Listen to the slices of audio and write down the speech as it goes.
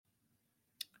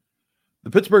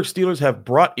The Pittsburgh Steelers have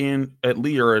brought in at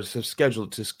least, or have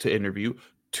scheduled to interview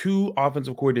two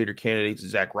offensive coordinator candidates,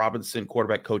 Zac Robinson,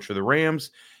 quarterback coach for the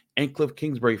Rams, and Kliff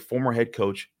Kingsbury, former head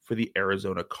coach for the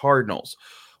Arizona Cardinals.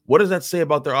 What does that say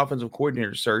about their offensive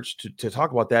coordinator search? To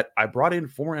talk about that, I brought in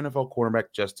former NFL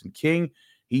cornerback Justin King.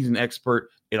 He's an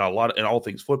expert in all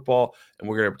things football, and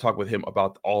we're going to talk with him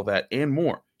about all that and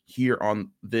more here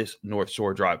on this North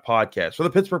Shore Drive podcast. For the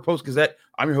Pittsburgh Post-Gazette,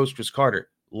 I'm your host, Chris Carter.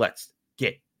 Let's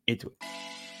get into it.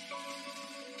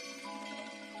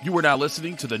 You are now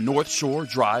listening to the North Shore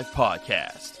Drive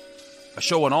podcast, a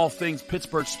show on all things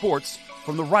Pittsburgh sports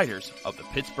from the writers of the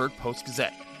Pittsburgh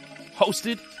Post-Gazette,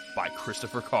 hosted by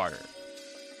Christopher Carter.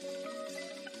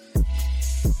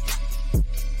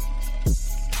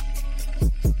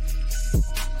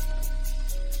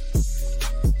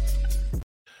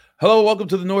 Hello, welcome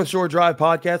to the North Shore Drive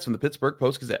podcast from the Pittsburgh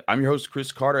Post-Gazette. I'm your host,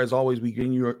 Chris Carter. As always, we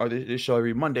bring you this show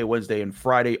every Monday, Wednesday, and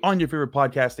Friday on your favorite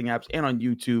podcasting apps and on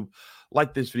YouTube.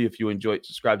 Like this video if you enjoy it.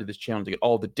 Subscribe to this channel to get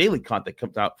all the daily content that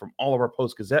comes out from all of our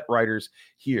Post-Gazette writers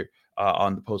here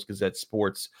on the Post-Gazette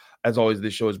Sports. As always,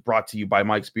 this show is brought to you by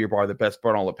Mike's Beer Bar, the best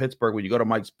bar in all of Pittsburgh. When you go to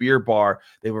Mike's Beer Bar,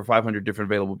 they have over 500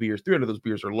 different available beers. 300 of those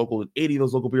beers are local, and 80 of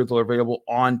those local beers are available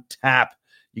on tap.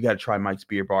 You got to try Mike's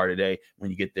Beer Bar today. When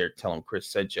you get there, tell him Chris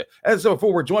sent you. And so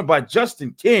before, we're joined by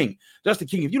Justin King. Justin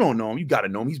King, if you don't know him, you got to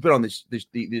know him. He's been on this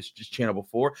channel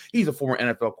before. He's a former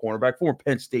NFL cornerback, former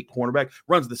Penn State cornerback,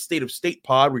 runs the State of State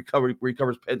pod, where he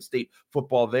covers Penn State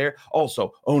football there.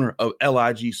 Also, owner of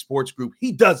LIG Sports Group.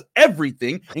 He does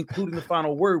everything, including the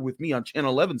final word with me on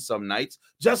Channel 11 some nights.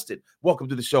 Justin, welcome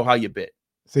to the show. How you been?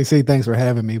 CC, thanks for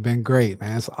having me. Been great,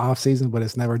 man. It's off season, but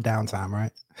it's never downtime,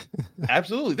 right?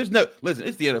 Absolutely. Listen,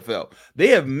 it's the NFL. They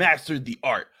have mastered the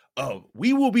art of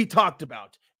we will be talked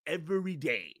about every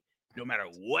day, no matter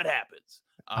what happens.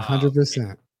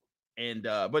 100%.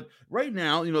 But right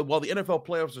now, while the NFL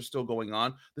playoffs are still going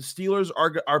on, the Steelers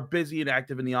are busy and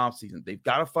active in the offseason. They've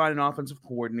got to find an offensive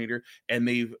coordinator, and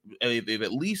they've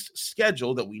at least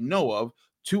scheduled, that we know of,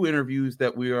 two interviews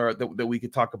that we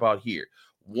could talk about here.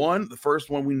 The first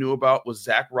one we knew about was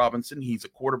Zac Robinson. He's a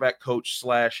quarterback coach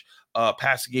 /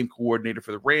 passing game coordinator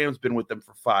for the Rams, been with them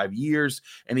for 5 years,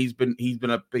 and he's been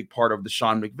a big part of the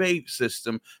Sean McVay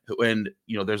system. And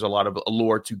there's a lot of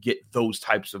allure to get those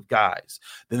types of guys.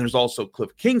 Then there's also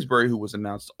Kliff Kingsbury, who was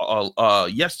announced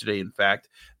yesterday, in fact.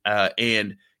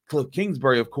 And Kliff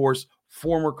Kingsbury, of course,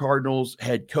 former Cardinals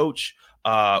head coach.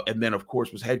 And then, of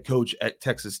course, was head coach at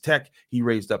Texas Tech. He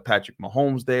raised up Patrick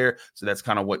Mahomes there, so that's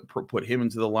kind of what put him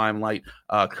into the limelight.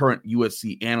 Current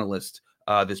USC analyst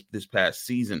this past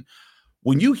season.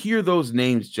 When you hear those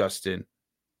names, Justin,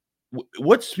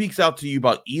 what speaks out to you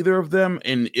about either of them?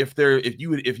 And if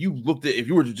you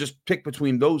were to just pick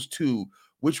between those two,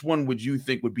 which one would you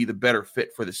think would be the better fit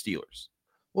for the Steelers?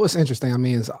 Well, it's interesting. I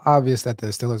mean, it's obvious that the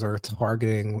Steelers are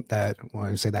targeting that,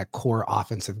 when you say that core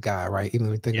offensive guy, right? Even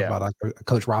when we think about like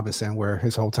Coach Robinson, where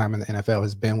his whole time in the NFL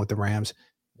has been with the Rams,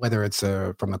 whether it's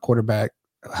from the quarterback,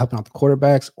 helping out the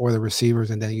quarterbacks or the receivers,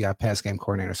 and then you got pass game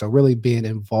coordinator. So really being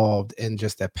involved in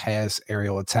just that pass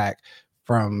aerial attack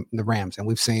from the Rams. And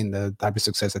we've seen the type of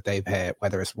success that they've had,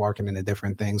 whether it's working into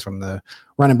different things from the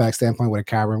running back standpoint, with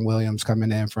Kyron Williams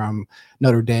coming in from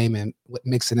Notre Dame and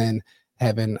mixing in,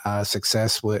 having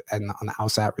success on the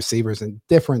outside receivers and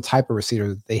different type of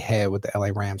receivers they had with the LA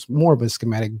Rams, more of a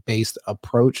schematic based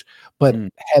approach, but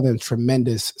having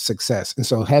tremendous success. And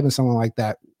so having someone like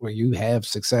that, where you have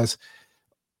success,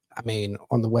 I mean,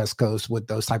 on the West Coast with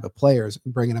those type of players,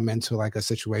 bringing them into like a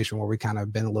situation where we kind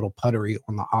of been a little puttery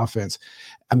on the offense,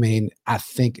 I mean, I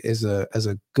think is a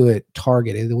good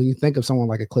target. And when you think of someone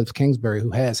like a Kliff Kingsbury,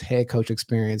 who has head coach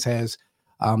experience, has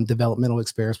developmental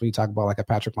experience, when you talk about like a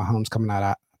Patrick Mahomes coming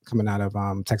out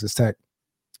of Texas Tech,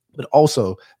 but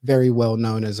also very well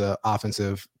known as an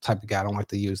offensive type of guy. I don't like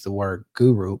to use the word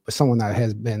guru, but someone that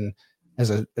has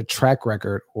a track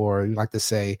record, or you like to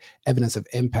say evidence of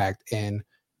impact in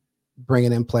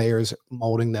bringing in players,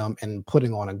 molding them, and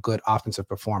putting on a good offensive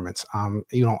performance.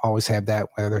 You don't always have that,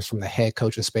 whether it's from the head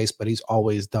coaching space, but he's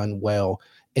always done well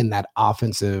in that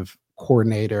offensive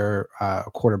coordinator,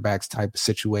 quarterbacks type of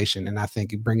situation. And I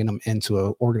think bringing them into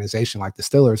an organization like the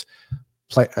Steelers,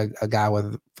 play a guy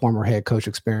with former head coach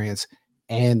experience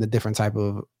and the different type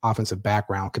of offensive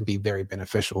background, can be very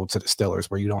beneficial to the Steelers,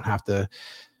 where you don't have to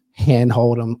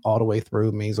handhold them all the way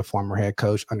through. Means a former head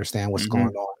coach understand what's going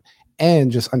on,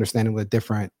 and just understanding the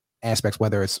different aspects,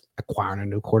 whether it's acquiring a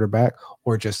new quarterback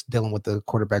or just dealing with the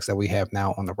quarterbacks that we have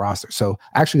now on the roster. So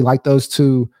I actually like those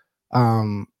two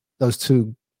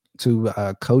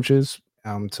coaches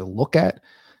to look at.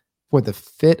 For the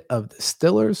fit of the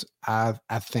Steelers, I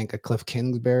think a Kliff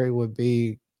Kingsbury would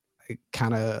be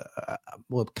kind of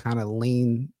would kind of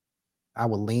lean. I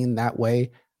would lean that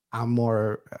way. I'm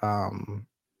more,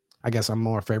 I guess I'm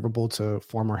more favorable to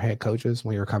former head coaches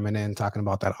when you're coming in talking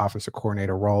about that offensive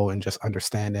coordinator role and just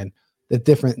understanding the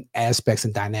different aspects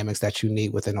and dynamics that you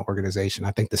need within an organization.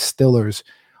 I think the Steelers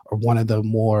are one of the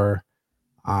more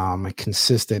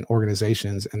consistent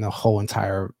organizations in the whole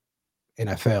entire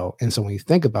NFL. And so when you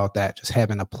think about that, just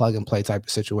having a plug and play type of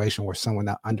situation where someone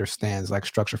that understands like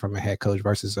structure from a head coach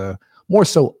versus a more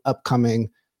so upcoming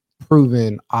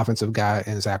proven offensive guy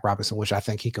in Zac Robinson, which I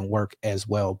think he can work as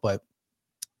well. But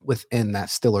within that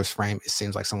Steelers frame, it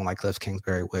seems like someone like Kliff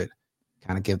Kingsbury would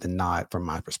kind of give the nod from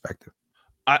my perspective.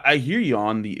 I hear you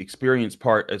on the experience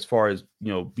part as far as,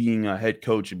 being a head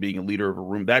coach and being a leader of a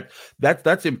room.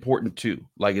 That's important too.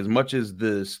 Like as much as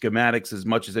the schematics, as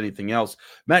much as anything else,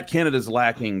 Matt Canada's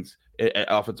lackings at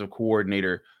offensive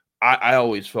coordinator, I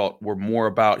always felt were more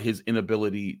about his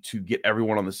inability to get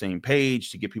everyone on the same page,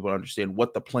 to get people to understand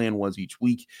what the plan was each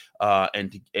week,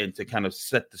 and to kind of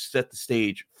set the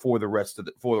stage for the rest of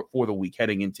for the week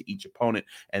heading into each opponent,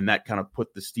 and that kind of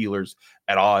put the Steelers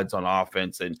at odds on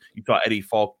offense. And you thought Eddie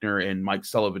Faulkner and Mike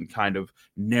Sullivan kind of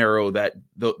narrow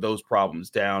those problems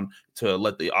down to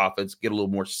let the offense get a little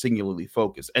more singularly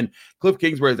focused. And Kliff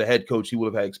Kingsbury as a head coach, he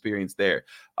would have had experience there.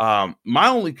 My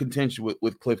only contention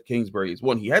with Kliff Kingsbury is,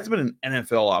 one, he has been an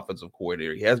NFL offensive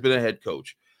coordinator. He has been a head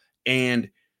coach. And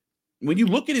when you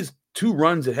look at his 2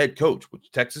 runs at head coach, which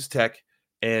Texas Tech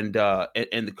and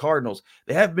the Cardinals,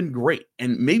 they have been great.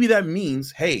 And maybe that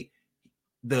means, hey,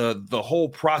 the whole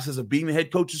process of being the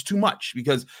head coach is too much,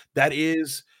 because that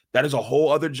is a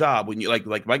whole other job. When you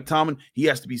like Mike Tomlin, he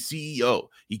has to be CEO.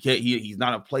 He's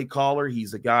not a play caller.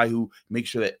 He's a guy who makes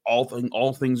sure that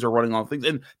all things are running on things.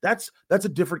 And that's a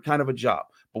different kind of a job.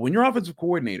 But when you're offensive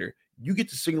coordinator, you get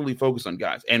to singularly focus on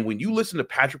guys. And when you listen to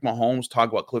Patrick Mahomes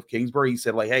talk about Kliff Kingsbury, he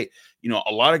said, like, hey,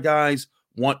 a lot of guys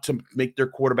want to make their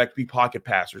quarterback be pocket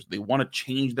passers. They want to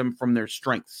change them from their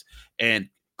strengths. And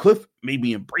Kliff made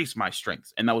me embrace my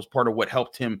strengths, and that was part of what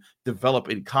helped him develop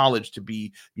in college to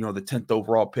be, the 10th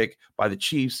overall pick by the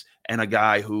Chiefs, and a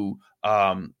guy who,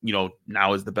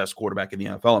 now is the best quarterback in the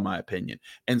NFL, in my opinion.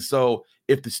 And so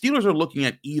if the Steelers are looking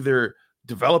at either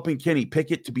developing Kenny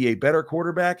Pickett to be a better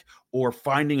quarterback or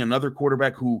finding another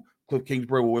quarterback who Kliff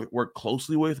Kingsbury will work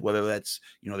closely with, whether that's,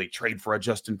 they trade for a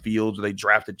Justin Fields, or they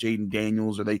drafted Jaden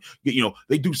Daniels, or they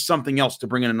do something else to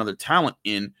bring in another talent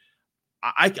in,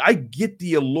 I get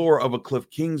the allure of a Kliff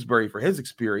Kingsbury for his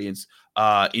experience,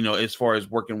 as far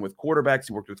as working with quarterbacks.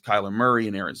 He worked with Kyler Murray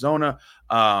in Arizona.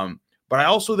 But I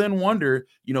also then wonder,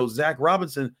 Zac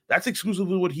Robinson, that's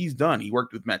exclusively what he's done. He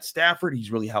worked with Matt Stafford.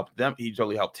 He's really helped them. He's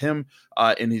really helped him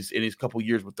in his couple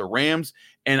years with the Rams.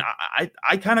 And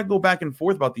I kind of go back and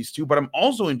forth about these two, but I'm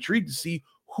also intrigued to see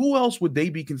who else would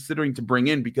they be considering to bring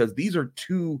in, because these are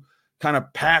two kind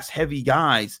of pass heavy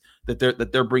guys that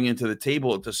they're bringing to the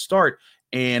table to start.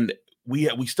 And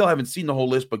we still haven't seen the whole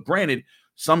list, but granted,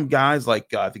 some guys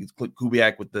like I think it's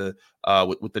Kubiak with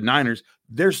the Niners,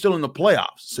 they're still in the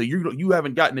playoffs. So you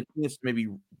haven't gotten a chance to maybe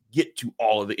get to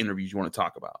all of the interviews you want to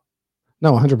talk about.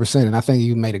 No, 100%. And I think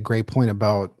you made a great point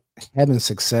about having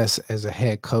success as a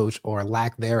head coach, or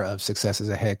lack thereof success as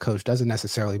a head coach, doesn't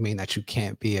necessarily mean that you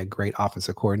can't be a great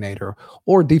offensive coordinator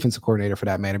or defensive coordinator for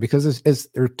that matter, because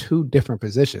they're 2 different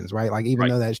positions, right? Like even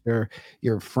though that's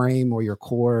your frame or your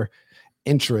core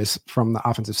interest from the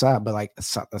offensive side, but like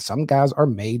some guys are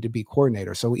made to be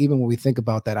coordinators. So even when we think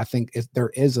about that, I think there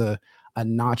is a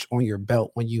notch on your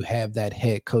belt when you have that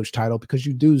head coach title, because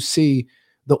you do see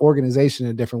the organization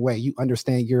in a different way. You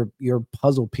understand your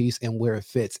puzzle piece and where it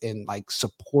fits, and like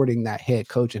supporting that head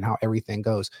coach and how everything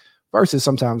goes, versus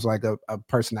sometimes like a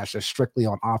person that's just strictly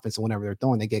on offense, and whenever they're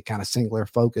throwing, they get kind of singular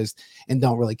focused and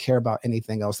don't really care about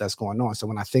anything else that's going on. So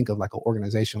when I think of like an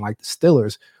organization like the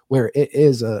Steelers, where it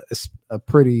is a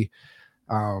pretty,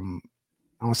 I don't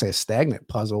want to say a stagnant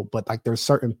puzzle, but like there's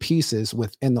certain pieces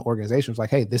within the organization. It's like,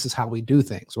 hey, this is how we do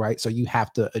things, right? So you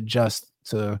have to adjust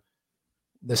to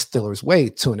the Steelers' way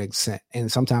to an extent.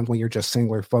 And sometimes when you're just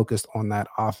singular focused on that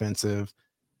offensive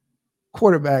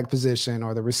quarterback position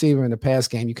or the receiver in the pass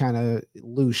game, you kind of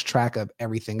lose track of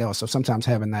everything else. So sometimes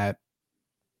having that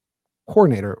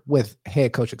coordinator with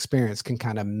head coach experience can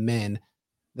kind of mend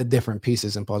the different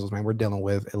pieces and puzzles. Man, we're dealing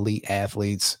with elite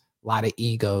athletes, a lot of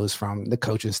egos from the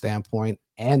coaching standpoint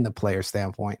and the player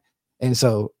standpoint. And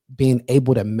so being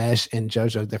able to mesh and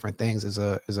judge those different things is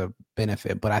a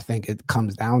benefit. But I think it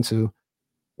comes down to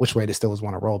which way the Steelers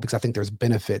want to roll, because I think there's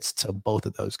benefits to both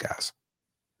of those guys.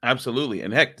 Absolutely.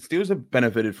 And heck, the Steelers have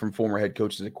benefited from former head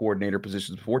coaches and coordinator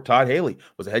positions before. Todd Haley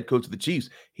was a head coach of the Chiefs.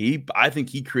 I think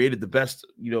he created the best,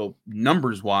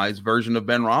 numbers wise version of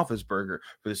Ben Roethlisberger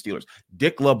for the Steelers.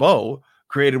 Dick LeBeau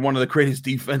created one of the greatest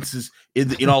defenses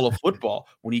in all of football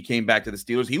when he came back to the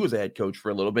Steelers. He was a head coach for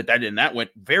a little bit. That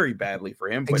went very badly for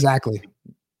him. But, exactly.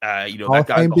 That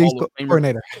guy's the Hall of Famer.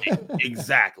 Coordinator.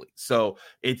 Exactly. So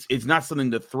it's not something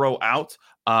to throw out,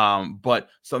 but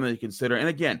something to consider. And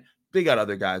again, they got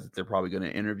other guys that they're probably going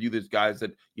to interview. There's guys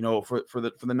that, for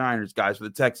the Niners, guys for the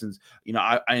Texans,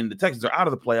 and the Texans are out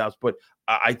of the playoffs, but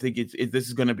I think this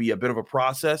is going to be a bit of a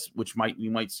process, which we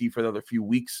might see for another few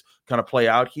weeks kind of play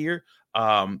out here.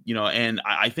 And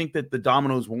I think that the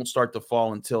dominoes won't start to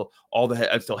fall until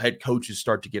until head coaches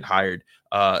start to get hired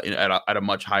at a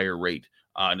much higher rate,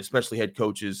 and especially head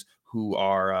coaches who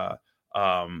are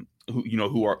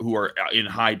who are in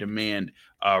high demand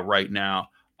right now.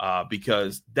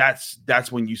 Because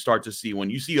that's when you start to see,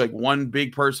 when you see like one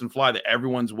big person fly that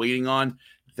everyone's waiting on,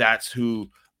 that's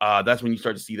when you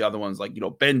start to see the other ones, like,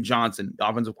 Ben Johnson,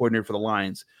 offensive coordinator for the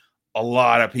Lions. A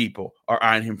lot of people are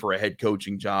eyeing him for a head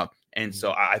coaching job. And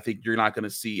so I think you're not going to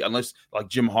see, unless like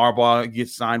Jim Harbaugh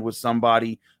gets signed with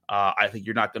somebody, I think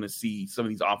you're not going to see some of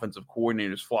these offensive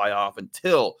coordinators fly off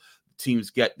until teams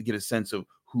get a sense of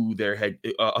who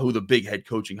who the big head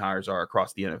coaching hires are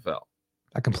across the NFL.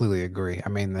 I completely agree. I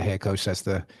mean, the head coach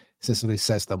essentially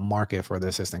sets the market for the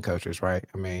assistant coaches, right?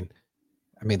 I mean,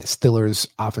 the Steelers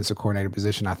offensive coordinator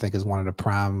position, I think, is one of the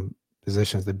prime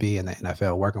positions to be in the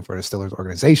NFL. Working for the Steelers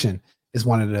organization is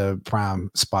one of the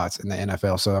prime spots in the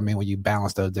NFL. So, I mean, when you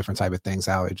balance those different type of things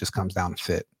out, it just comes down to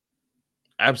fit.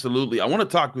 Absolutely. I want to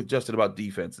talk with Justin about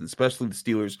defense, and especially the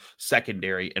Steelers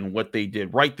secondary and what they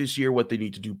did right this year, what they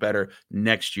need to do better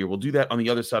next year. We'll do that on the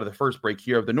other side of the first break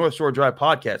here of the North Shore Drive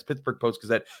podcast. Pittsburgh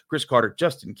Post-Gazette, Chris Carter,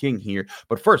 Justin King here.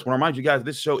 But first, I want to remind you guys,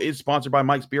 this show is sponsored by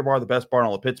Mike's Beer Bar, the best bar in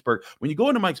all of Pittsburgh. When you go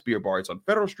into Mike's Beer Bar, it's on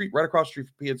Federal Street, right across the street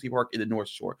from PNC Park in the North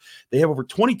Shore. They have over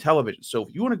 20 televisions. So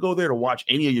if you want to go there to watch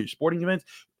any of your sporting events,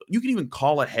 you can even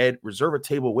call ahead, reserve a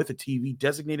table with a TV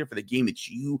designated for the game that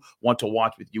you want to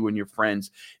watch with you and your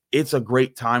friends. It's a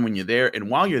great time when you're there. And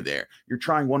while you're there, you're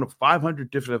trying one of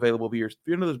 500 different available beers.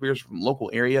 300 of those beers are from local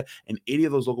area, and 80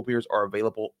 of those local beers are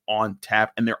available on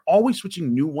tap. And they're always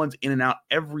switching new ones in and out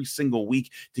every single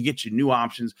week to get you new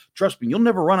options. Trust me, you'll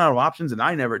never run out of options, and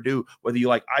I never do. Whether you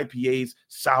like IPAs,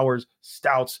 sours,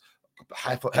 stouts,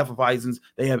 Hefeweizens,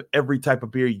 they have every type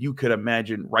of beer you could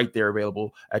imagine right there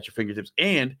available at your fingertips.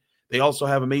 And they also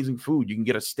have amazing food. You can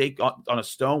get a steak on a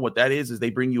stone. What that is they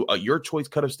bring you your choice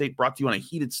cut of steak brought to you on a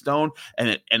heated stone,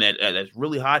 and it's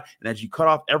really hot. And as you cut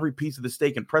off every piece of the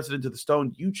steak and press it into the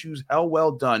stone, you choose how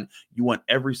well done you want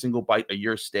every single bite of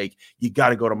your steak. You got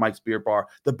to go to Mike's Beer Bar,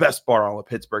 the best bar in all of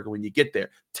Pittsburgh. And when you get there,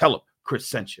 tell them Chris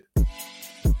sent you.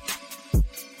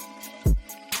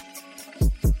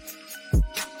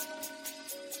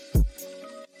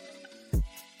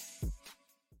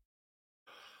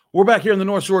 We're back here in the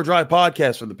North Shore Drive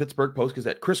podcast from the Pittsburgh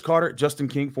Post-Gazette. Chris Carter, Justin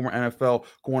King, former NFL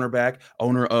cornerback,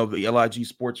 owner of the LIG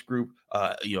Sports Group,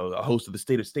 a host of the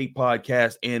State of State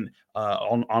podcast, and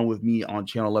on with me on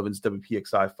Channel 11's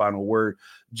WPXI Final Word.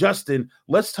 Justin,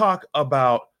 let's talk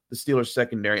about the Steelers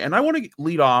secondary. And I want to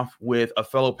lead off with a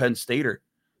fellow Penn Stater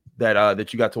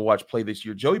that you got to watch play this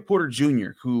year, Joey Porter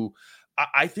Jr., who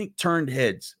I think turned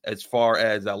heads as far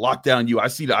as Lockdown U. I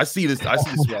see this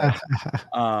swag.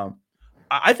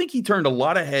 I think he turned a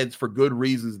lot of heads for good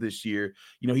reasons this year.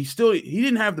 He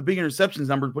didn't have the big interceptions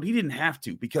numbers, but he didn't have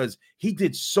to, because he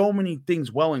did so many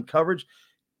things well in coverage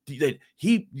that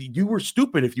you were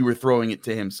stupid if you were throwing it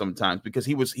to him sometimes, because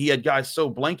he had guys so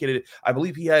blanketed. I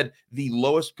believe he had the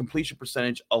lowest completion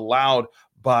percentage allowed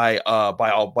by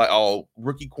all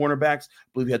rookie cornerbacks. I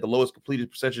believe he had the lowest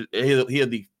completed percentage. He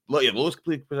had the lowest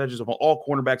completed percentages of all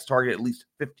cornerbacks targeted at least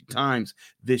 50 times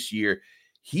this year.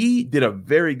 He did a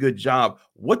very good job.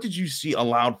 What did you see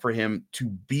allowed for him to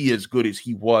be as good as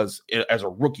he was as a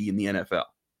rookie in the NFL?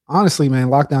 Honestly, man,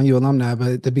 Lockdown U alumni,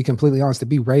 but to be completely honest, to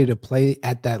be ready to play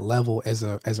at that level as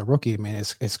a rookie, man,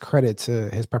 it's credit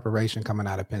to his preparation coming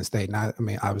out of Penn State.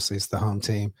 Obviously it's the home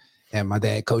team, and my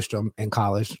dad coached him in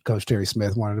college, Coach Terry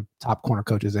Smith, one of the top corner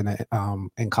coaches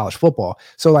in college football.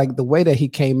 So like the way that he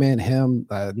came in,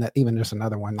 even just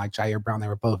another one like Jair Brown, they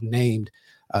were both named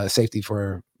safety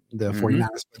for the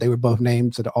 49ers, but they were both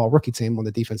named to the all-rookie team on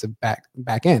the defensive back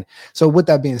end. So with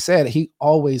that being said, he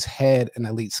always had an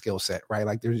elite skill set, right?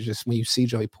 Like there's just, when you see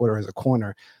Joey Porter as a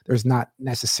corner, there's not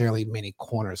necessarily many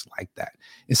corners like that.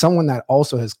 And someone that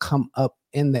also has come up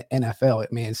in the NFL.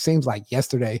 It seems like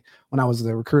yesterday when I was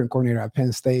the recruiting coordinator at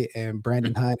Penn State, and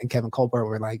Brandon Hunt and Kevin Colbert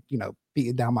were like,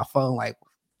 beating down my phone, like,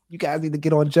 you guys need to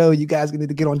get on Joey. You guys need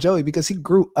to get on Joey because he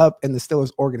grew up in the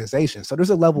Steelers organization. So there's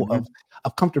a level of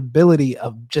comfortability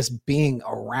of just being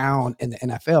around in the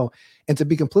NFL. And to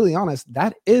be completely honest,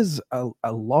 that is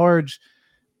a large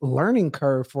learning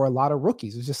curve for a lot of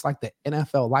rookies. It's just like the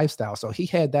NFL lifestyle. So he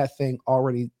had that thing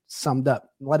already summed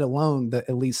up, let alone the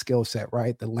elite skill set,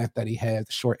 right? The length that he has,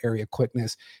 the short area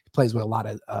quickness. He plays with a lot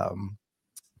of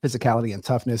physicality and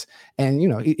toughness. And, you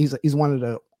know, he's one of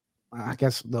the, I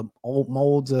guess, the old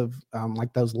molds of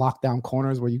like those lockdown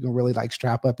corners where you can really like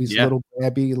strap up. He's a little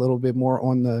grabby, a little bit more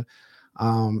on the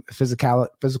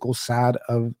physical side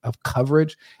of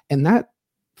coverage. And that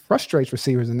frustrates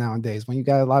receivers nowadays when you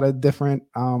got a lot of different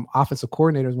offensive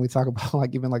coordinators. When we talk about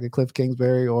like even like a Kliff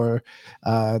Kingsbury or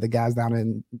the guys down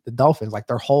in the Dolphins, like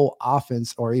their whole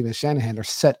offense or even Shanahan are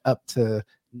set up to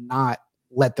not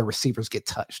let the receivers get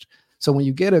touched. So when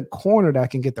you get a corner that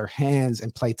can get their hands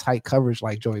and play tight coverage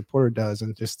like Joey Porter does,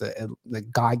 and just the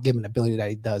God-given ability that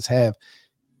he does have,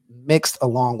 mixed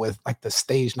along with like the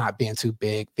stage not being too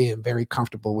big, being very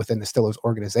comfortable within the Steelers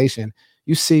organization,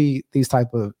 you see these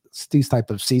type of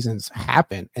seasons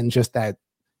happen, and just that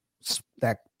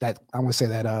I want to say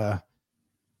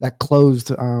that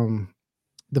closed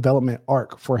development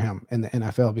arc for him in the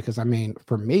NFL. Because I mean,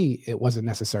 for me, it wasn't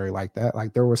necessarily like that.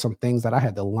 Like there were some things that I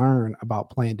had to learn about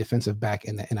playing defensive back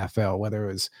in the NFL, whether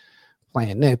it was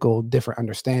playing nickel, different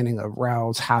understanding of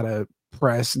routes, how to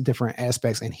press, different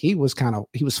aspects. And he was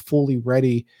fully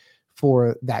ready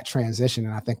for that transition.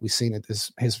 And I think we've seen it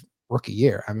his rookie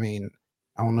year. I mean,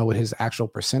 I don't know what his actual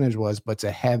percentage was, but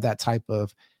to have that type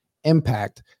of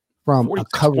impact from a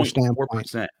coverage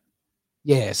standpoint.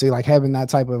 Yeah, so like having that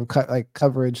type of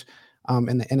coverage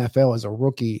in the NFL as a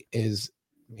rookie is,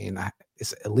 I mean,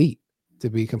 it's elite,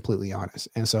 to be completely honest.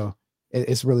 And so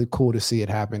it's really cool to see it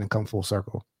happen and come full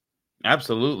circle.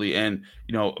 Absolutely. And,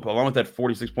 you know, along with that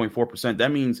 46.4%,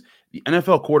 that means the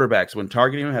NFL quarterbacks, when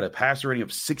targeting him, had a passer rating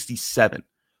of 67.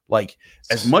 Like,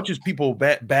 as much as people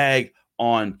bag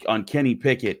on Kenny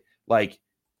Pickett, like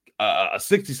a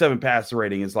 67 passer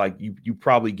rating is like you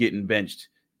probably getting benched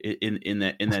in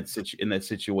that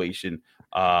situation.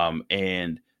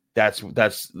 And that's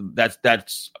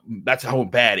how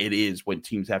bad it is when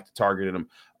teams have to target him.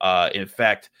 In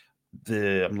fact,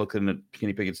 I'm looking at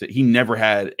Kenny Pickett. He never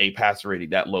had a passer rating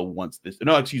that low once.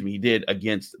 He did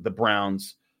against the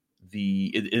Browns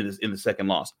in the second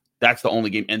loss. That's the only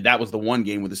game, and that was the one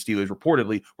game where the Steelers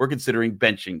reportedly were considering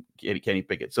benching Kenny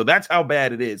Pickett. So that's how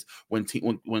bad it is when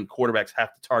quarterbacks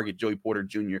have to target Joey Porter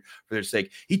Jr. for their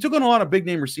sake. He took on a lot of big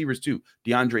name receivers too.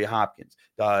 DeAndre Hopkins.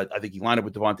 I think he lined up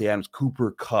with Devontae Adams,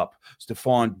 Cooper Kupp,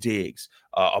 Stephon Diggs,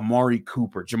 Amari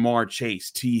Cooper, Jamar Chase,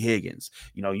 T. Higgins.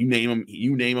 You know, you name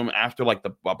him after like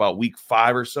about week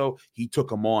 5 or so, he took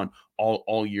them on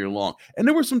all year long. And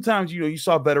there were some times, you know, you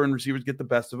saw veteran receivers get the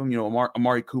best of him. You know,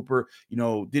 Amari Cooper, you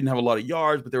know, didn't have a lot of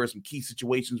yards, but there were some key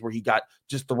situations where he got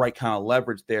just the right kind of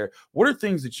leverage there. What are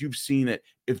things that you've seen that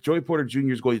if Joey Porter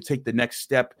Jr. is going to take the next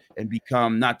step and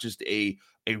become not just a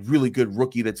really good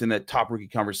rookie that's in that top rookie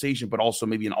conversation, but also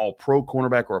maybe an all-pro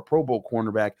cornerback or a Pro Bowl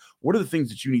cornerback, what are the things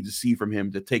that you need to see from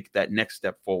him to take that next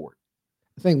step forward?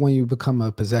 I think when you become a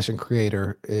possession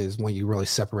creator is when you really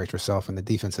separate yourself in the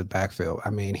defensive backfield. I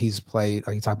mean, he's played,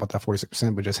 like you talk about that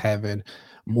 46%, but just having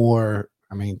more,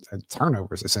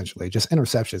 turnovers, essentially, just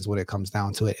interceptions when it comes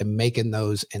down to it, and making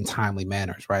those in timely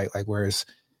manners, right? Like, whereas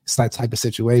it's that type of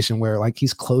situation where like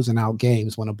he's closing out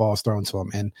games when a ball's thrown to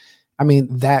him. And I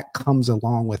mean, that comes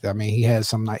along with it. I mean, he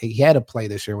had a play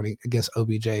this year when against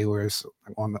OBJ where it's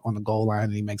on the goal line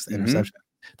and he makes the interception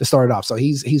to start it off. So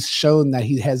he's shown that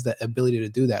he has the ability to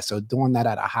do that. So doing that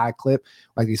at a high clip,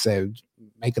 like you said,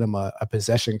 making him a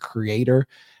possession creator,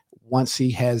 once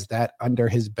he has that under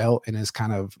his belt and is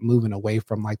kind of moving away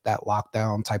from like that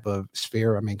lockdown type of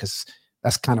sphere. I mean, because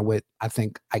that's kind of what I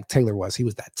think Ike Taylor was. He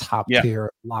was that top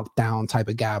tier lockdown type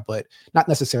of guy, but not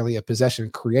necessarily a possession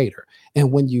creator.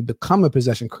 And when you become a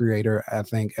possession creator, I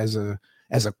think as a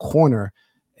corner,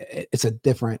 it's a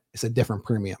different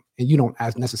premium. And you don't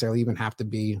necessarily even have to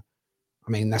be,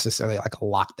 necessarily like a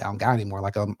lockdown guy anymore,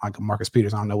 like a Marcus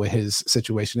Peters. I don't know what his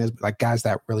situation is, but like guys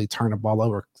that really turn the ball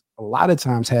over a lot of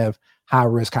times have high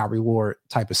risk, high reward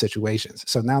type of situations.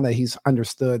 So now that he's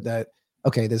understood that,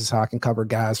 okay, this is how I can cover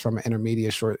guys from an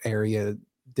intermediate short area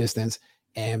distance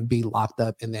and be locked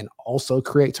up and then also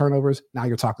create turnovers. Now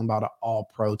you're talking about an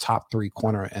all-pro top 3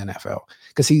 corner in NFL,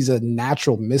 because he's a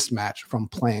natural mismatch from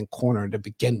playing corner to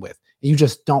begin with. You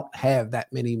just don't have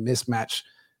that many mismatch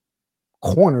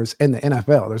corners in the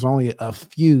NFL. There's only a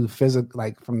few physical,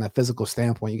 like from the physical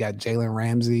standpoint. You got Jalen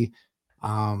Ramsey.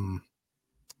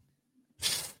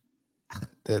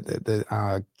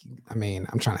 I mean,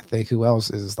 I'm trying to think who else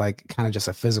is like kind of just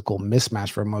a physical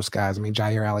mismatch for most guys. I mean,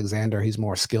 Jair Alexander, he's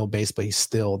more skill based, but he's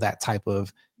still that type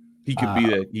of. He could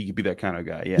be that kind of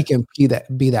guy. Yeah, he can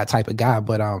be that type of guy.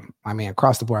 But I mean,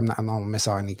 across the board, I'm not gonna miss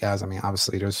out any guys. I mean,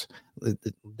 obviously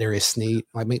there is Snead,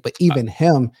 like me, but even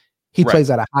him, he plays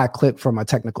at a high clip from a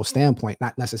technical standpoint,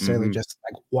 not necessarily just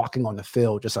like walking on the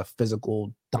field, just a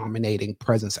physical dominating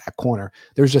presence at corner.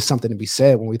 There's just something to be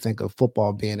said when we think of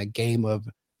football being a game of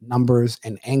numbers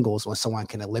and angles when someone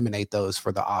can eliminate those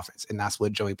for the offense. And that's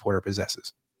what Joey Porter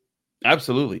possesses.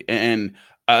 Absolutely. And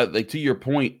like to your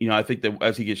point, I think that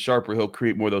as he gets sharper, he'll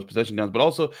create more of those possession downs, but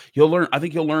also I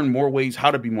think he'll learn more ways how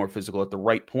to be more physical at the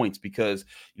right points, because,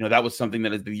 that was something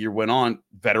that as the year went on,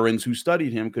 veterans who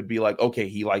studied him could be like, okay,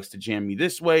 he likes to jam me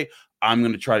this way, I'm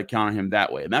going to try to counter him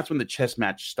that way. And that's when the chess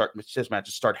matches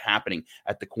start happening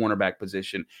at the cornerback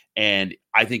position. And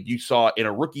I think you saw in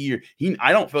a rookie year,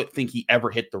 I don't think he ever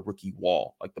hit the rookie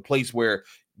wall, like the place where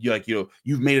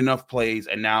you've made enough plays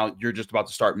and now you're just about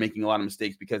to start making a lot of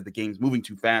mistakes because the game's moving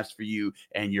too fast for you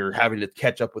and you're having to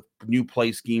catch up with new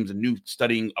play schemes and new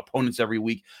studying opponents every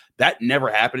week. That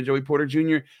never happened to Joey Porter Jr.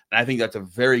 And I think that's a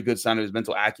very good sign of his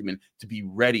mental acumen to be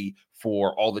ready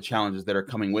for all the challenges that are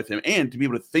coming with him and to be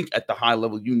able to think at the high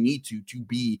level you need to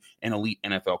be an elite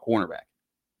NFL cornerback.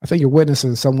 I think you're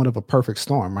witnessing somewhat of a perfect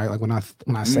storm, right? Like when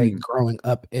I say growing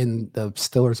up in the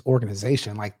Steelers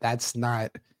organization, like that's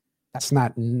not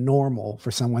normal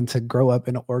for someone to grow up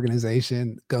in an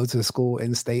organization, go to school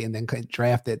in state, and then get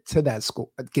drafted to that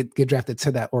school, get drafted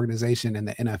to that organization in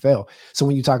the NFL. So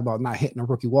when you talk about not hitting a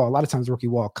rookie wall, a lot of times the rookie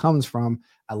wall comes from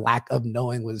a lack of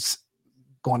knowing what's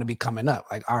going to be coming up.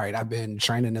 Like, all right, I've been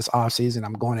training this offseason,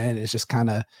 I'm going in, it's just kind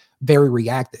of very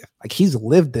reactive. Like he's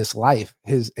lived this life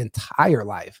his entire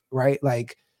life, right?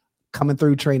 Like coming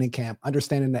through training camp,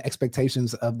 understanding the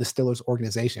expectations of the Steelers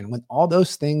organization. When all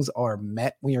those things are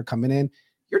met when you're coming in,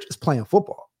 you're just playing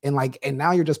football. And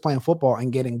now you're just playing football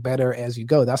and getting better as you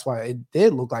go. That's why it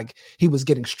did look like he was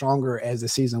getting stronger as the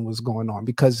season was going on,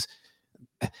 because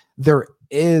there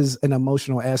is an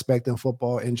emotional aspect in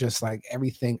football and just like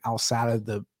everything outside of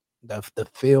the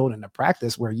field and the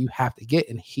practice where you have to get,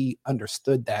 and he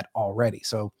understood that already.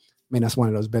 So, I mean, that's one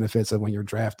of those benefits of when you're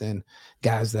drafting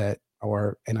guys that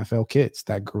are NFL kids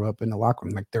that grew up in the locker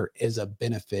room. Like there is a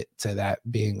benefit to that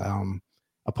being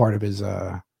a part of his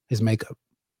makeup.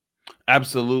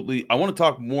 Absolutely. I want to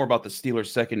talk more about the Steelers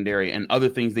secondary and other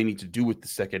things they need to do with the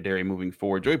secondary moving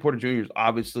forward. Joey Porter Jr. is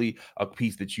obviously a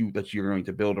piece that you're going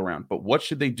to build around, but what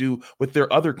should they do with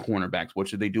their other cornerbacks? What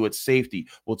should they do at safety?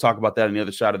 We'll talk about that on the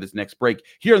other side of this next break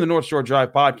here on the North Shore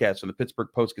Drive podcast from the Pittsburgh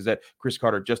Post-Gazette. Chris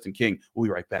Carter, Justin King. We'll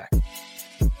be right back.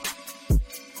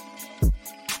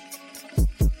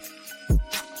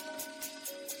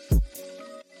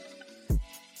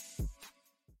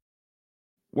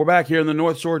 We're back here in the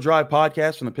North Shore Drive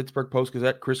podcast from the Pittsburgh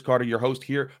Post-Gazette. Chris Carter, your host,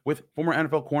 here with former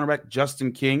NFL cornerback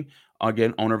Justin King,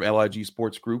 again, owner of LIG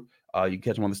Sports Group. You can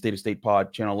catch him on the State of State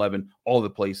Pod, Channel 11, all the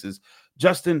places.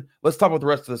 Justin, let's talk about the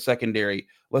rest of the secondary.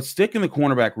 Let's stick in the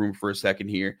cornerback room for a second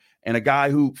here. And a guy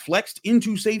who flexed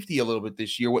into safety a little bit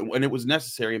this year when it was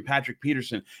necessary, and Patrick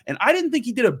Peterson. And I didn't think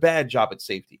he did a bad job at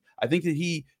safety. I think that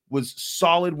he was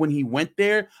solid when he went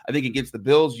there. I think against the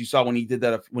Bills, you saw when he did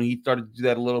that, when he started to do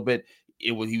that a little bit,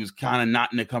 he was kind of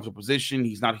not in a comfortable position.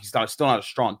 He's still not a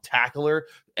strong tackler,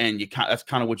 and that's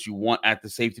kind of what you want at the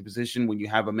safety position when you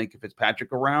have a Minkah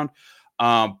Fitzpatrick around.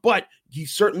 But he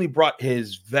certainly brought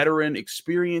his veteran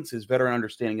experience, his veteran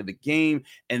understanding of the game,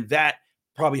 and that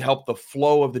probably helped the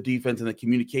flow of the defense and the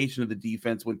communication of the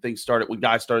defense when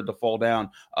guys started to fall down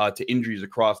to injuries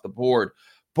across the board.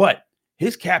 But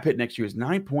his cap hit next year is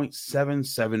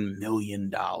 $9.77 million.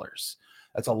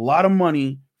 That's a lot of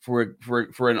money for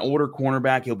an older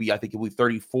cornerback. He'll be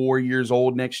 34 years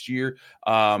old next year.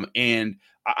 And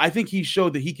I think he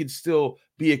showed that he could still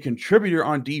be a contributor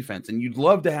on defense, and you'd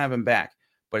love to have him back.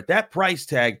 But at that price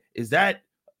tag, is that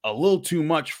a little too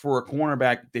much for a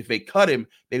cornerback? If they cut him,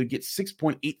 they would get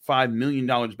 $6.85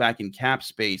 million back in cap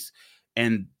space.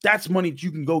 And that's money that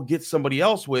you can go get somebody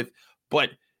else with.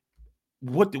 But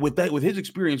with his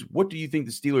experience, what do you think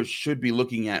the Steelers should be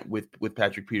looking at with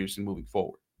Patrick Peterson moving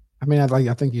forward? I mean,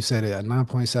 I think you said it. A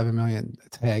 $9.7 million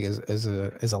tag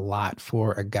is a lot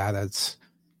for a guy that's,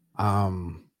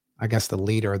 I guess, the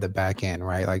leader of the back end,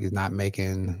 right? Like he's not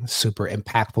making super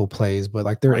impactful plays, but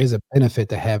like there is a benefit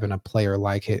to having a player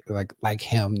like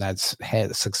him that's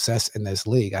had success in this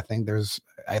league. I think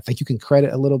you can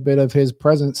credit a little bit of his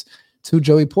presence to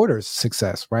Joey Porter's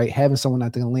success, right? Having someone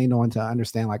that they can lean on to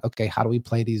understand, like, okay, how do we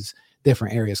play these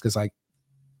different areas? Because like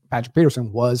Patrick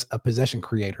Peterson was a possession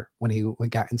creator when he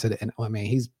got into the. I mean,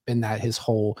 he's been that his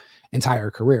whole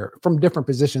entire career from different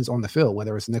positions on the field,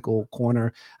 whether it's nickel,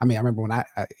 corner. I mean, I remember when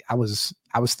I was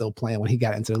still playing when he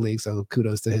got into the league, so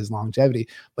kudos to his longevity.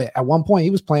 But at one point, he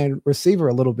was playing receiver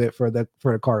a little bit for the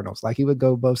Cardinals. Like he would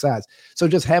go both sides. So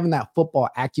just having that football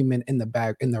acumen in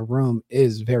the room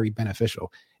is very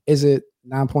beneficial. Is it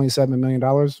 $9.7 million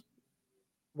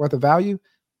worth of value?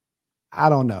 I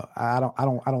don't know. I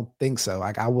don't think so.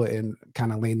 Like I wouldn't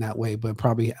kind of lean that way, but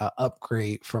probably an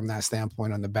upgrade from that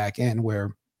standpoint on the back end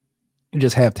where you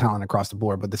just have talent across the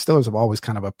board. But the Steelers have always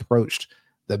kind of approached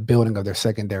the building of their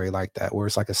secondary like that, where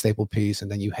it's like a staple piece, and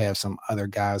then you have some other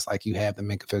guys like you have the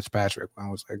Minkah Fitzpatrick, when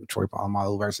it was like Troy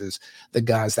Polamalu versus the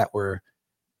guys that were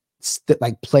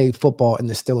like play football in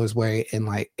the Steelers way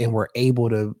and were able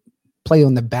to play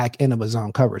on the back end of a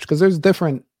zone coverage, because there's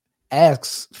different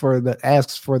asks for the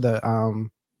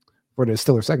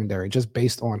Steelers secondary just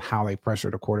based on how they pressure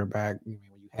the quarterback. When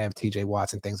you have TJ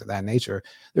Watts and things of that nature,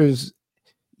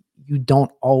 you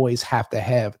don't always have to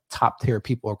have top tier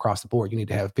people across the board. You need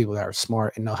to have people that are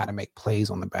smart and know how to make plays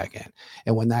on the back end.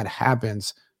 And when that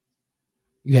happens,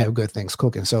 you have good things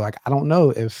cooking. So like, I don't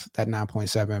know if that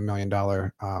 $9.7 million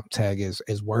tag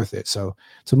is worth it. So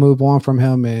to move on from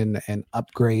him and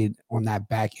upgrade on that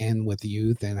back end with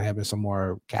youth and having some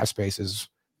more cap space is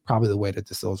probably the way that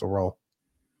the Steelers will roll.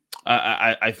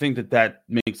 I think that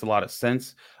makes a lot of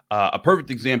sense. A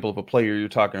perfect example of a player you're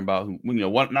talking about who,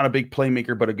 not a big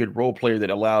playmaker, but a good role player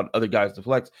that allowed other guys to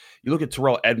flex. You look at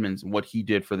Terrell Edmonds and what he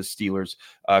did for the Steelers.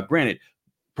 Granted,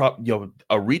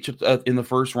 a reach in the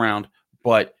first round,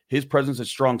 but his presence at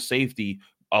strong safety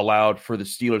allowed for the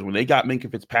Steelers. When they got Minkah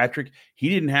Fitzpatrick, he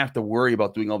didn't have to worry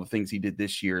about doing all the things he did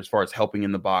this year as far as helping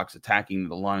in the box, attacking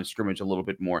the line of scrimmage a little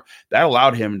bit more. That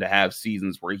allowed him to have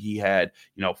seasons where he had,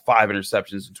 5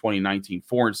 interceptions in 2019,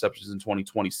 4 interceptions in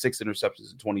 2020, 6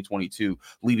 interceptions in 2022,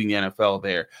 leading the NFL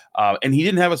there. And he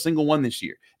didn't have a single one this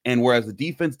year. And whereas the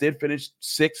defense did finish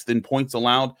 6th in points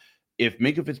allowed, if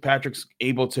Minkah Fitzpatrick's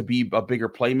able to be a bigger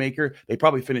playmaker, they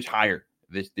probably finish higher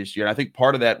this year. And I think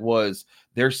part of that was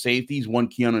their safeties. One,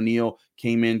 Keanu Neal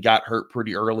came in, got hurt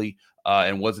pretty early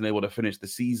and wasn't able to finish the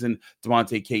season.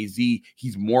 Devontae KZ,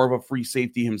 he's more of a free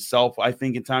safety himself. I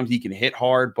think at times he can hit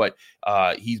hard, but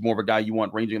he's more of a guy you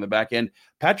want ranging in the back end.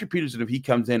 Patrick Peterson, if he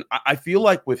comes in, I feel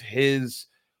like with his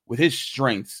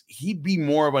strengths, he'd be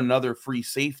more of another free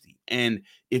safety. And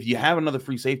if you have another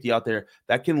free safety out there,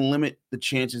 that can limit the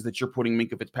chances that you're putting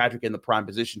Minkah Fitzpatrick in the prime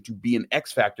position to be an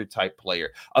X-factor type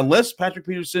player. Unless Patrick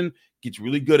Peterson gets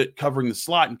really good at covering the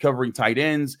slot and covering tight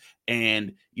ends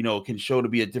and, can show to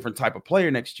be a different type of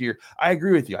player next year. I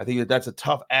agree with you. I think that's a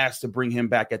tough ask to bring him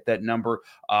back at that number.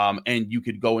 And you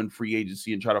could go in free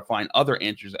agency and try to find other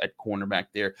answers at cornerback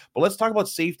there. But let's talk about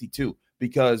safety too,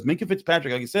 because Minkah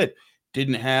Fitzpatrick, like I said,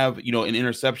 didn't have, an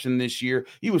interception this year.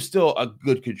 He was still a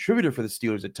good contributor for the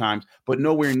Steelers at times, but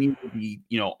nowhere near to be,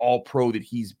 all pro that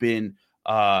he's been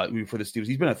for the Steelers.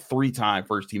 He's been a 3-time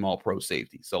first-team all-pro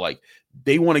safety. So,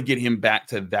 they want to get him back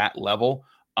to that level.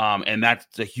 And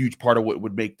that's a huge part of what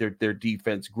would make their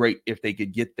defense great if they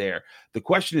could get there. The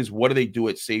question is, what do they do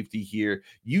at safety here?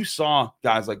 You saw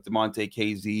guys like Devontae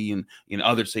KZ and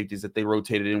other safeties that they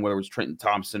rotated in, whether it was Trenton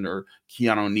Thompson or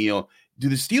Keanu Neal. Do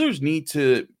the Steelers need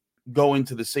to go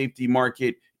into the safety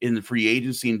market in the free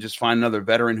agency and just find another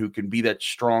veteran who can be that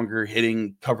stronger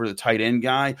hitting, cover the tight end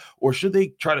guy? Or should they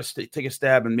try to take a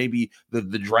stab in maybe the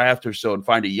draft or so and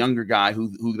find a younger guy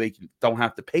who they don't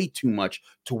have to pay too much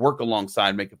to work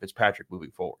alongside Minkah Fitzpatrick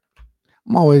moving forward?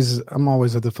 I'm always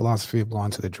of the philosophy of going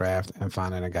to the draft and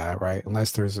finding a guy, right?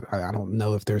 Unless I don't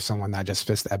know if there's someone that just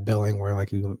fits that billing where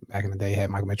like you back in the day had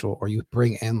Mike Mitchell, or you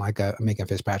bring in like a Minkah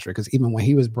Fitzpatrick. Because even when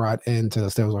he was brought into the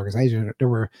Steelers organization, there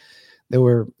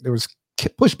was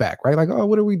pushback, right? Like, oh,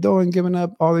 what are we doing giving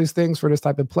up all these things for this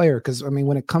type of player? Because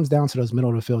when it comes down to those middle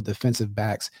of the field defensive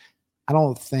backs, I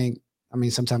don't think,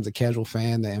 sometimes the casual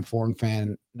fan, the informed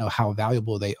fan know how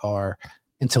valuable they are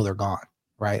until they're gone.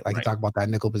 Right. Like you talk about that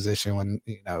nickel position when,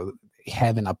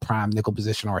 having a prime nickel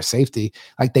position or a safety,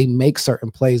 like they make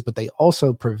certain plays, but they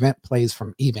also prevent plays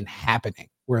from even happening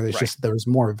where there's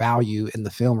more value in the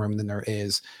film room than there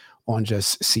is on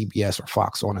just CBS or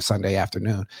Fox on a Sunday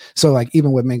afternoon. So like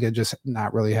even with Minkah just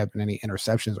not really having any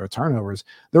interceptions or turnovers,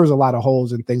 there was a lot of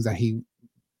holes and things that he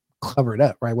covered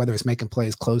up, right? Whether it's making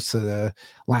plays close to the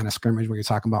line of scrimmage when you're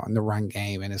talking about in the run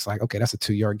game, and it's like, okay, that's a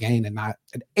 2-yard gain and not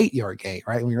an 8-yard gain,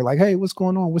 right? When you're like, hey, what's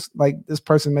going on? What's like this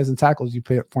person missing tackles? You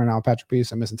point out Patrick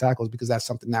Peterson missing tackles because that's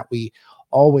something that we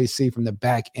always see from the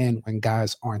back end when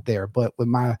guys aren't there. But with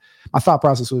my thought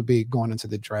process would be going into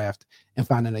the draft and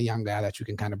finding a young guy that you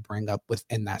can kind of bring up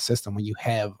within that system when you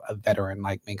have a veteran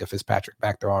like Minkah Fitzpatrick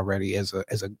back there already as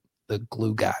the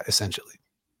glue guy, essentially.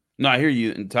 No, I hear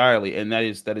you entirely, and that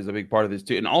is a big part of this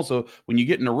too. And also, when you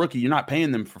get in a rookie, you're not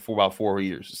paying them for about 4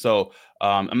 years. So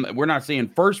we're not saying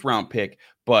first round pick,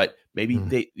 but maybe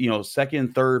they,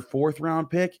 second, third, fourth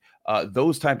round pick.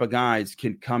 Those type of guys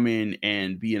can come in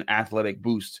and be an athletic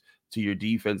boost to your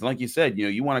defense. And like you said,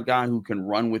 you want a guy who can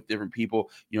run with different people.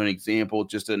 An example,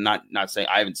 just to not say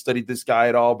I haven't studied this guy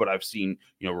at all, but I've seen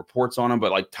reports on him.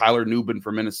 But like Tyler Nubin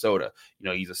from Minnesota,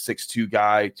 he's a 6'2"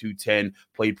 guy, 210,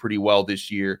 played pretty well this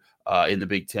year in the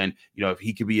Big Ten. If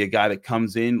he could be a guy that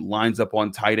comes in, lines up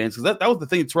on tight ends, because that was the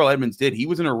thing that Terrell Edmunds did. He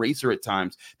was an eraser at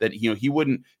times that he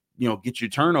wouldn't get you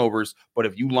turnovers, but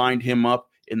if you lined him up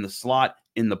in the slot,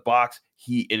 in the box,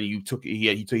 he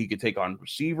could take on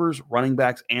receivers, running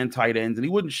backs, and tight ends, and he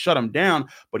wouldn't shut them down,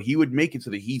 but he would make it so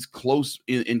that he's close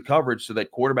in coverage, so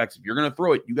that quarterbacks, if you're going to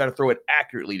throw it, you got to throw it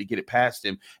accurately to get it past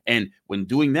him. And when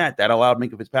doing that allowed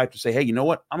Minkah Fitzpatrick to say, hey, you know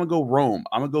what? I'm gonna go roam.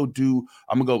 I'm gonna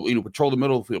go patrol the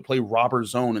middle of the field, play robber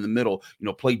zone in the middle,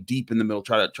 play deep in the middle,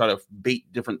 try to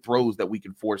bait different throws that we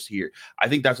can force here. I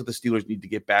think that's what the Steelers need to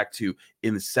get back to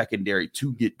in the secondary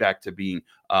to get back to being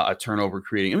a turnover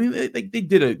creating. I mean, they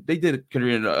did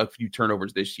create a few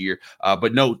turnovers this year,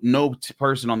 but no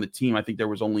person on the team. I think there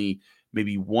was only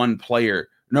maybe one player.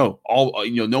 No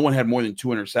one had more than 2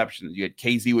 interceptions. You had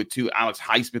KZ with 2, Alex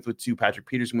Highsmith with 2, Patrick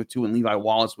Peterson with 2, and Levi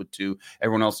Wallace with 2.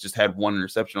 Everyone else just had 1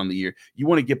 interception on the year. You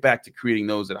want to get back to creating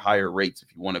those at higher rates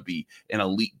if you want to be an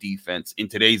elite defense in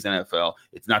today's NFL.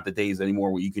 It's not the days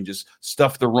anymore where you can just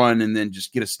stuff the run and then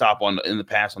just get a stop in the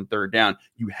pass on third down.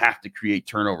 You have to create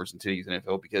turnovers in today's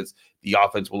NFL because the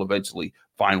offense will eventually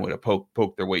find a way to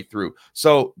poke their way through.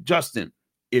 So, Justin,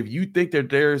 if you think that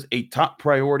there's a top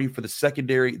priority for the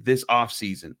secondary this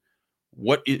offseason,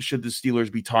 what should the Steelers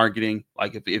be targeting?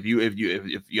 Like if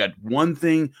you had one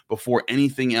thing before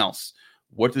anything else,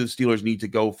 what do the Steelers need to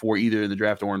go for either in the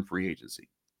draft or in free agency?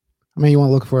 I mean, you want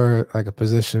to look for like a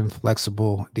position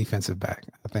flexible defensive back.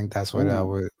 I think that's what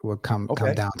would come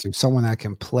down to. Someone that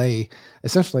can play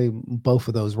essentially both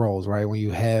of those roles, right? When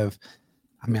you have,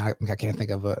 I mean, I can't think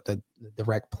of the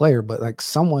direct player, but like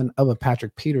someone of a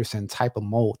Patrick Peterson type of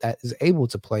mold that is able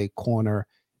to play corner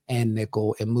and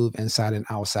nickel and move inside and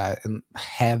outside and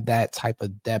have that type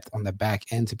of depth on the back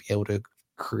end to be able to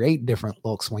create different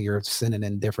looks when you're sending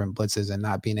in different blitzes and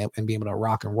not being able to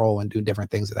rock and roll and do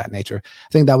different things of that nature.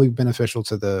 I think that would be beneficial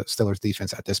to the Steelers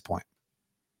defense at this point.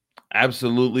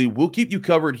 Absolutely. We'll keep you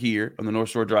covered here on the North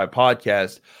Shore Drive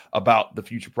podcast about the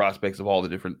future prospects of all the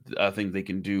different things they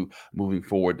can do moving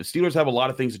forward. The Steelers have a lot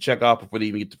of things to check off before they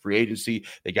even get to free agency.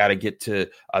 They got to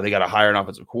hire an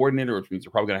offensive coordinator, which means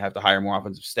they're probably going to have to hire more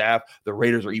offensive staff. The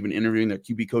Raiders are even interviewing their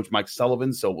QB coach, Mike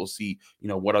Sullivan. So we'll see,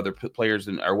 what other players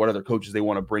or what other coaches they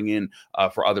want to bring in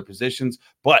for other positions.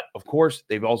 But of course,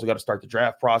 they've also got to start the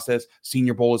draft process.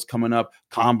 Senior Bowl is coming up,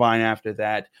 combine after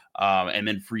that, and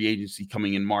then free agency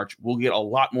coming in March. We'll get a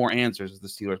lot more answers as the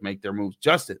Steelers make their moves.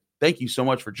 Justin, thank you so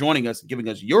much for joining us and giving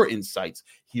us your insights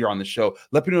here on the show.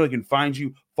 Let me know where they can find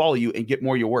you, follow you, and get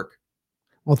more of your work.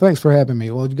 Well, thanks for having me.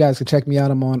 Well, you guys can check me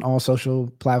out. I'm on all social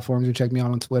platforms. You check me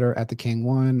out on Twitter at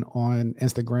 @TheKing1, on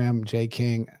Instagram,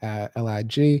 JKing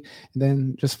 @LIG, and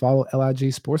then just follow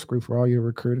LIG Sports Group for all your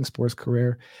recruiting, sports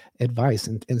career advice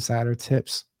and insider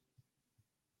tips.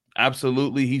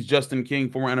 Absolutely. He's Justin King,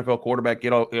 former NFL quarterback.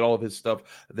 Get all of his stuff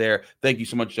there. Thank you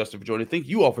so much, Justin, for joining. Thank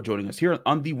you all for joining us here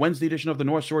on the Wednesday edition of the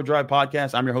North Shore Drive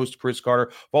podcast. I'm your host, Chris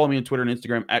Carter. Follow me on Twitter and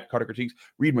Instagram @Carter Critiques.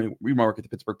 Read my work at the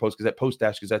Pittsburgh Post Gazette,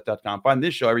 post-gazette.com. Find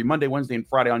this show every Monday, Wednesday, and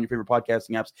Friday on your favorite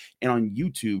podcasting apps and on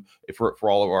YouTube for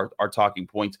all of our talking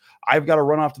points. I've got to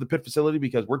run off to the Pitt facility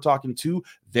because we're talking to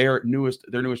their newest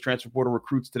transfer portal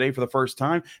recruits today for the first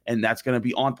time, and that's going to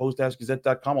be on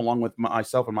post-gazette.com along with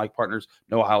myself and my partners,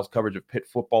 Noah Hiles, coverage of Pitt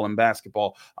football and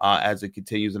basketball as it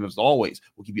continues. And as always,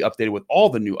 we'll keep you updated with all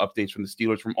the new updates from the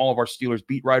Steelers, from all of our Steelers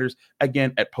beat writers,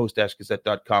 again at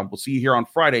post-gazette.com. We'll see you here on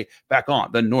Friday back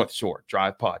on the North Shore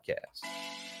Drive podcast.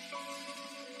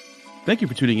 Thank you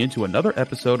for tuning in to another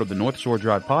episode of the North Shore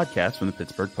Drive podcast from the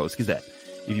Pittsburgh Post Gazette.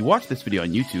 If you watch this video on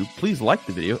YouTube, please like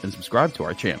the video and subscribe to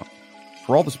our channel.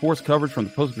 For all the sports coverage from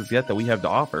the Post Gazette that we have to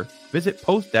offer, visit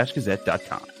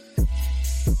post-gazette.com.